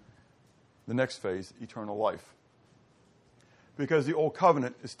 brings you the next phase, eternal life. Because the old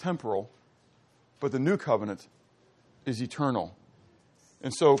covenant is temporal, but the new covenant is eternal.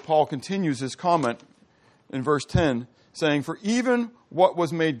 And so Paul continues his comment in verse 10, saying, "For even what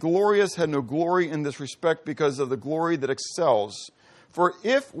was made glorious had no glory in this respect because of the glory that excels. For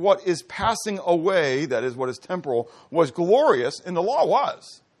if what is passing away, that is what is temporal, was glorious, and the law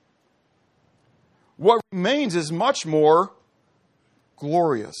was, what remains is much more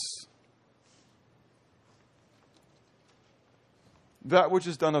glorious. That which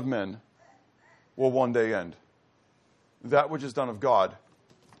is done of men will one day end. That which is done of God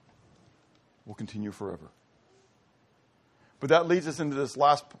will continue forever." But that leads us into this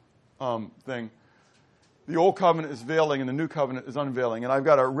last thing. The old covenant is veiling and the new covenant is unveiling. And I've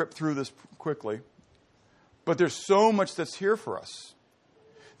got to rip through this quickly. But there's so much that's here for us.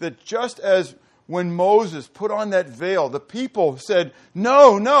 That just as when Moses put on that veil, the people said,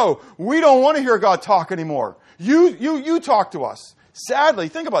 no, we don't want to hear God talk anymore. You talk to us. Sadly,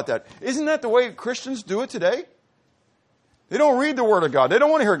 think about that. Isn't that the way Christians do it today? They don't read the Word of God. They don't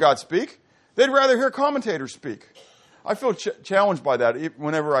want to hear God speak. They'd rather hear commentators speak. I feel challenged by that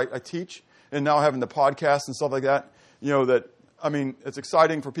whenever I teach, and now having the podcast and stuff like that. It's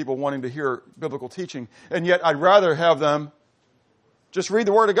exciting for people wanting to hear biblical teaching, and yet I'd rather have them just read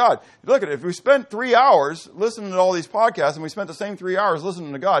the Word of God. Look at it. If we spent 3 hours listening to all these podcasts, and we spent the same 3 hours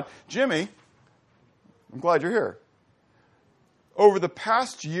listening to God, Jimmy, I'm glad you're here. Over the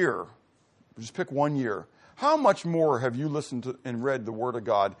past year, just pick 1 year, how much more have you listened to and read the Word of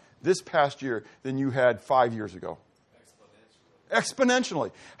God this past year than you had 5 years ago?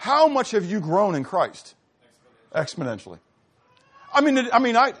 Exponentially. How much have you grown in Christ? Exponentially. I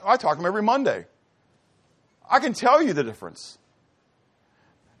talk to him every Monday. I can tell you the difference.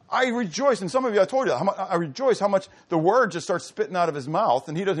 I rejoice, and some of you, I told you, I rejoice how much the Word just starts spitting out of his mouth,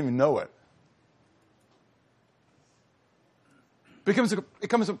 and he doesn't even know it. It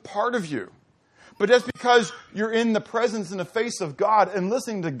becomes a part of you. But that's because you're in the presence and the face of God and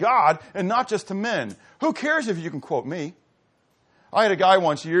listening to God and not just to men. Who cares if you can quote me? I had a guy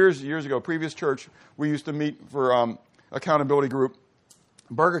once, years ago, previous church, we used to meet for accountability group,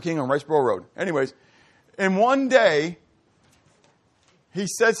 Burger King on Riceboro Road. Anyways, and one day, he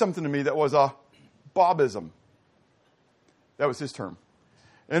said something to me that was a Bobism. That was his term.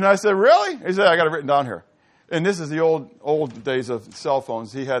 And I said, "Really?" He said, "I got it written down here." And this is the old days of cell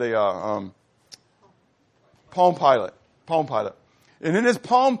phones. He had a Palm Pilot. And in his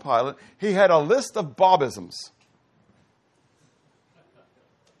Palm Pilot, he had a list of Bobisms.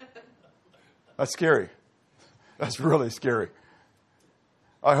 That's scary. That's really scary.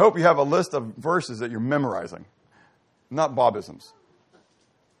 I hope you have a list of verses that you're memorizing, not Bobisms.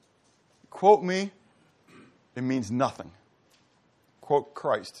 Quote me, it means nothing. Quote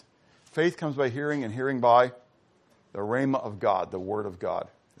Christ. Faith comes by hearing, and hearing by the rhema of God, the Word of God.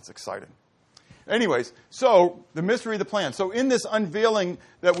 It's exciting. Anyways, so the mystery of the plan. So in this unveiling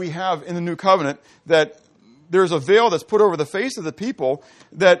that we have in the new covenant, that there's a veil that's put over the face of the people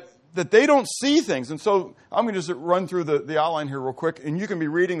that they don't see things. And so I'm going to just run through the outline here real quick, and you can be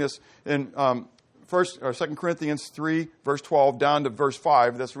reading this in 2 Corinthians 3, verse 12, down to verse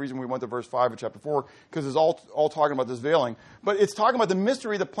 5. That's the reason we went to verse 5 of chapter 4, because it's all talking about this veiling. But it's talking about the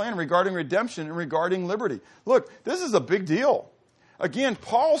mystery of the plan regarding redemption and regarding liberty. Look, this is a big deal. Again,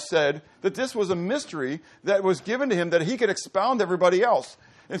 Paul said that this was a mystery that was given to him that he could expound to everybody else.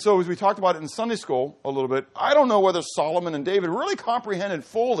 And so as we talked about it in Sunday school a little bit, I don't know whether Solomon and David really comprehended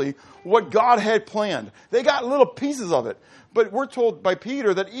fully what God had planned. They got little pieces of it. But we're told by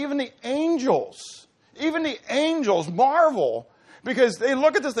Peter that even the angels marvel because they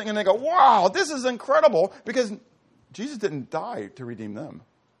look at this thing and they go, wow, this is incredible, because Jesus didn't die to redeem them.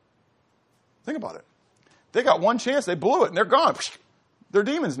 Think about it. They got one chance, they blew it, and they're gone. They're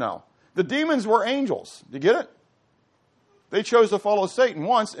demons now. The demons were angels. Do you get it? They chose to follow Satan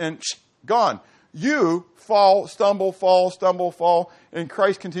once and gone. You fall, stumble, and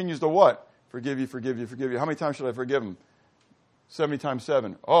Christ continues to what? Forgive you. How many times should I forgive him? 70 times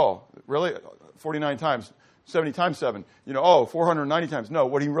 7. Oh, really? 49 times. 70 times 7. 490 times. No,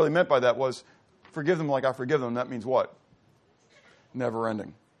 what he really meant by that was forgive them like I forgive them. That means what? Never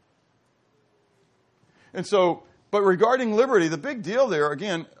ending. And so, but regarding liberty, the big deal there,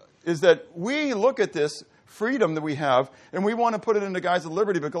 again, is that we look at this freedom that we have, and we want to put it in the guise of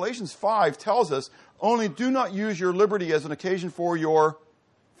liberty. But Galatians 5 tells us, only do not use your liberty as an occasion for your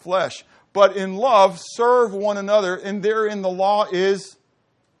flesh, but in love serve one another, and therein the law is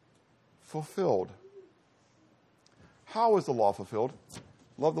fulfilled. How is the law fulfilled?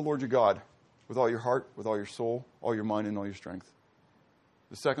 Love the Lord your God with all your heart, with all your soul, all your mind, and all your strength.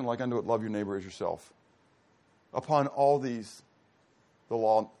 The second, like unto it, love your neighbor as yourself. Upon all these, the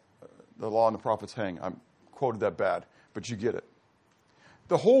law and the prophets hang. I quoted that bad, but you get it.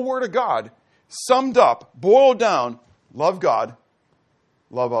 The whole Word of God, summed up, boiled down, love God,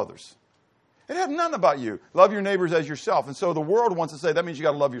 love others. It had nothing about you. Love your neighbors as yourself. And so the world wants to say that means you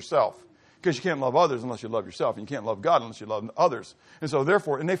got to love yourself, because you can't love others unless you love yourself, and you can't love God unless you love others. And so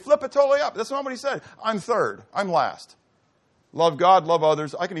therefore, and they flip it totally up. That's not what he said. I'm third. I'm last. Love God, love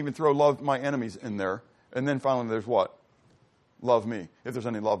others. I can even throw love my enemies in there. And then finally there's what? Love me, if there's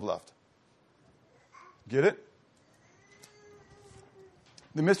any love left. Get it?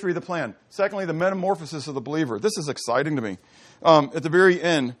 The mystery of the plan. Secondly, the metamorphosis of the believer. This is exciting to me. At the very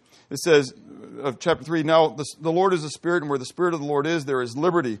end, it says, of chapter 3, now the Lord is the Spirit, and where the Spirit of the Lord is, there is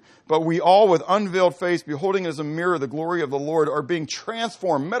liberty. But we all, with unveiled face, beholding as a mirror the glory of the Lord, are being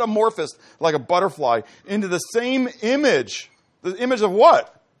transformed, metamorphosed like a butterfly, into the same image. The image of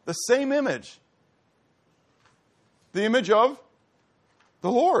what? The same image. The image of the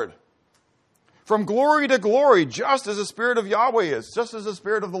Lord. From glory to glory, just as the Spirit of Yahweh is, just as the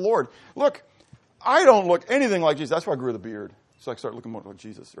Spirit of the Lord. Look, I don't look anything like Jesus. That's why I grew the beard, so I start looking more like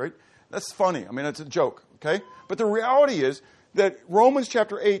Jesus, right? That's funny. I mean, it's a joke, okay? But the reality is that Romans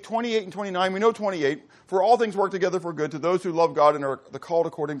chapter 8, 28 and 29, we know 28, for all things work together for good to those who love God and are the called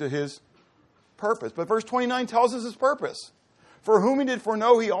according to his purpose. But verse 29 tells us his purpose. For whom he did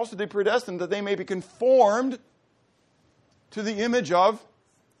foreknow, he also did predestine that they may be conformed to the image of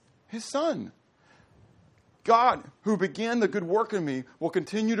his Son. God, who began the good work in me, will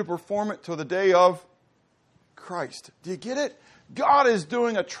continue to perform it till the day of Christ. Do you get it? God is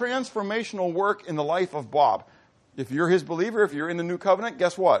doing a transformational work in the life of Bob. If you're his believer, if you're in the new covenant,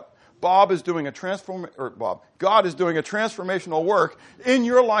 guess what? God is doing a transformational work in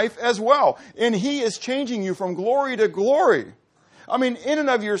your life as well. And he is changing you from glory to glory. I mean, in and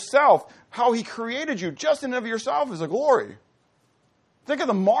of yourself, how he created you, just in and of yourself, is a glory. Think of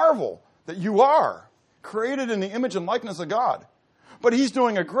the marvel that you are, created in the image and likeness of God. But he's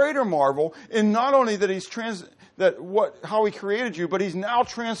doing a greater marvel in not only that how he created you, but he's now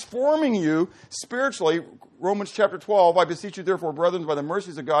transforming you spiritually. Romans chapter 12, I beseech you therefore, brethren, by the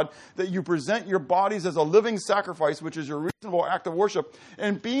mercies of God, that you present your bodies as a living sacrifice, which is your reasonable act of worship,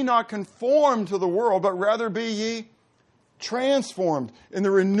 and be not conformed to the world, but rather be ye transformed in the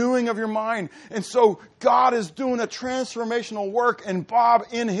renewing of your mind. And so God is doing a transformational work in Bob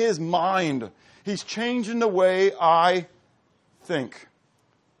in his mind. He's changing the way I think.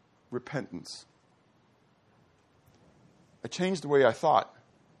 Repentance. I changed the way I thought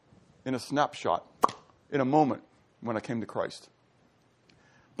in a snapshot, in a moment when I came to Christ.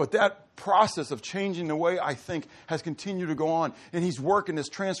 But that process of changing the way I think has continued to go on. And he's working this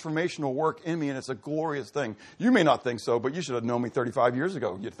transformational work in me, and it's a glorious thing. You may not think so, but you should have known me 35 years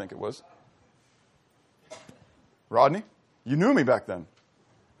ago, you'd think it was. Rodney, you knew me back then.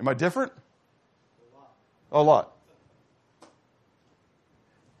 Am I different? A lot.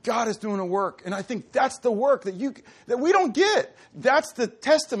 God is doing a work, and I think that's the work that we don't get. That's the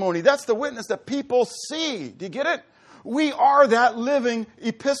testimony, that's the witness that people see. Do you get it? We are that living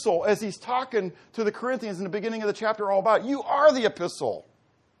epistle, as he's talking to the Corinthians in the beginning of the chapter all about. You are the epistle.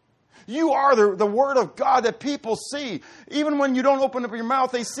 You are the word of God that people see. Even when you don't open up your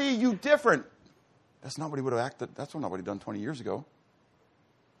mouth, they see you different. That's not what he would have acted. That's not what he'd done 20 years ago.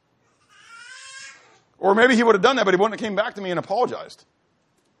 Or maybe he would have done that, but he wouldn't have came back to me and apologized.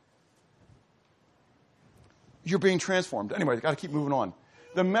 you're being transformed. Anyway, I've got to keep moving on.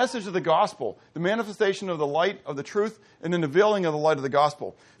 The message of the gospel, the manifestation of the light of the truth, and then the veiling of the light of the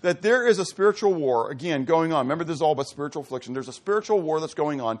gospel. That there is a spiritual war, again, going on. Remember, this is all about spiritual affliction. There's a spiritual war that's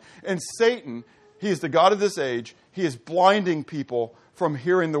going on. And Satan, he is the god of this age. He is blinding people from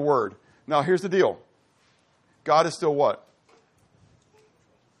hearing the word. Now, here's the deal. God is still what?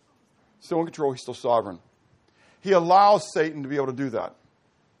 Still in control. He's still sovereign. He allows Satan to be able to do that.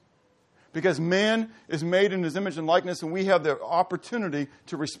 Because man is made in his image and likeness, and we have the opportunity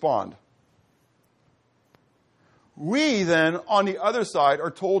to respond. We then, on the other side, are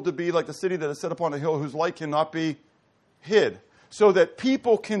told to be like the city that is set upon a hill whose light cannot be hid, so that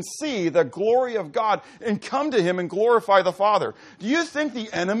people can see the glory of God and come to him and glorify the Father. Do you think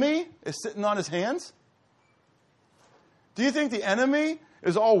the enemy is sitting on his hands? Do you think the enemy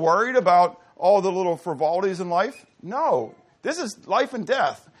is all worried about all the little frivolities in life? No. This is life and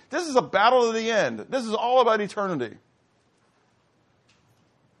death. This is a battle to the end. This is all about eternity.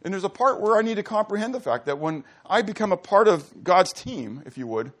 And there's a part where I need to comprehend the fact that when I become a part of God's team, if you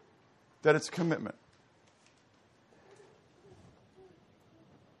would, that it's a commitment.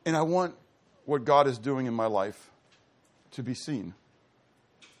 And I want what God is doing in my life to be seen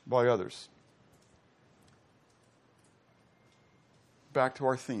by others. Back to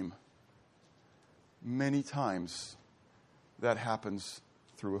our theme. Many times that happens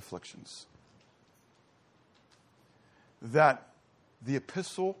through afflictions. That the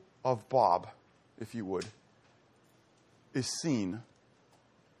epistle of Bob, if you would, is seen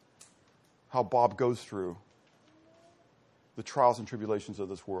how Bob goes through the trials and tribulations of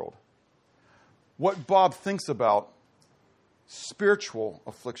this world. What Bob thinks about spiritual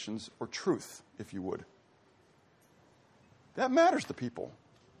afflictions or truth, if you would. That matters to people.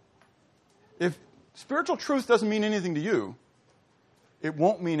 If spiritual truth doesn't mean anything to you, it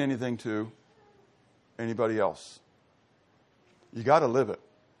won't mean anything to anybody else. You got to live it.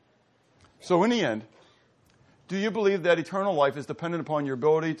 So in the end, do you believe that eternal life is dependent upon your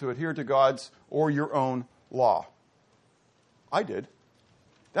ability to adhere to God's or your own law? I did.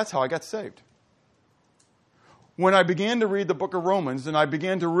 That's how I got saved. When I began to read the book of Romans and I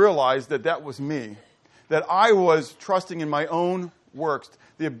began to realize that that was me, that I was trusting in my own works,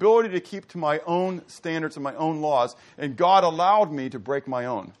 the ability to keep to my own standards and my own laws, and God allowed me to break my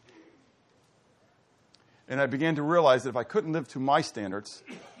own. And I began to realize that if I couldn't live to my standards,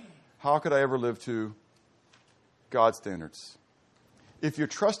 how could I ever live to God's standards? If you're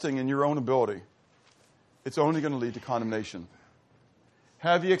trusting in your own ability, it's only going to lead to condemnation.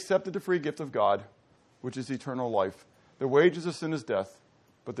 Have you accepted the free gift of God, which is eternal life? The wages of sin is death,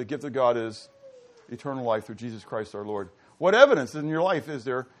 but the gift of God is eternal life through Jesus Christ our Lord. What evidence in your life is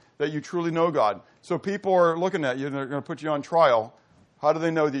there that you truly know God? So people are looking at you and they're going to put you on trial. How do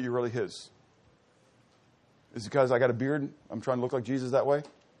they know that you're really his? Is it because I got a beard? I'm trying to look like Jesus that way?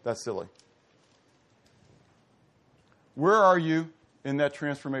 That's silly. Where are you in that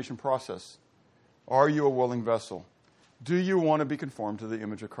transformation process? Are you a willing vessel? Do you want to be conformed to the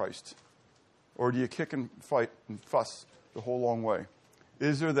image of Christ? Or do you kick and fight and fuss the whole long way?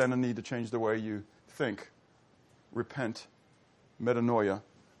 Is there then a need to change the way you think, repent, metanoia,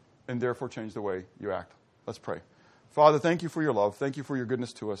 and therefore change the way you act? Let's pray. Father, thank you for your love. Thank you for your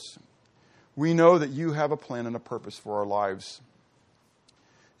goodness to us. We know that you have a plan and a purpose for our lives.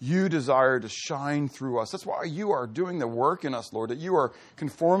 You desire to shine through us. That's why you are doing the work in us, Lord, that you are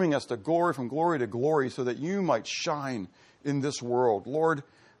conforming us to glory from glory to glory so that you might shine in this world. Lord,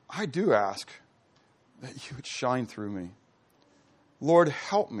 I do ask that you would shine through me. Lord,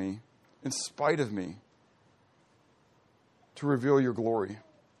 help me, in spite of me, to reveal your glory.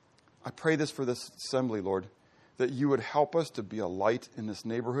 I pray this for this assembly, Lord, that you would help us to be a light in this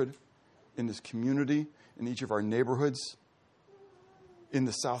neighborhood, in this community, in each of our neighborhoods, in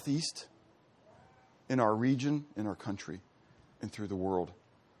the Southeast, in our region, in our country, and through the world.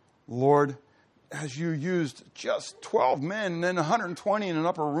 Lord, as you used just 12 men and then 120 in an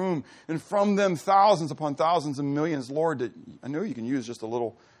upper room, and from them thousands upon thousands and millions, Lord, that I know you can use just a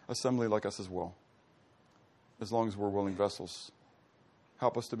little assembly like us as well, as long as we're willing vessels.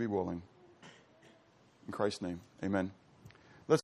 Help us to be willing. In Christ's name, amen.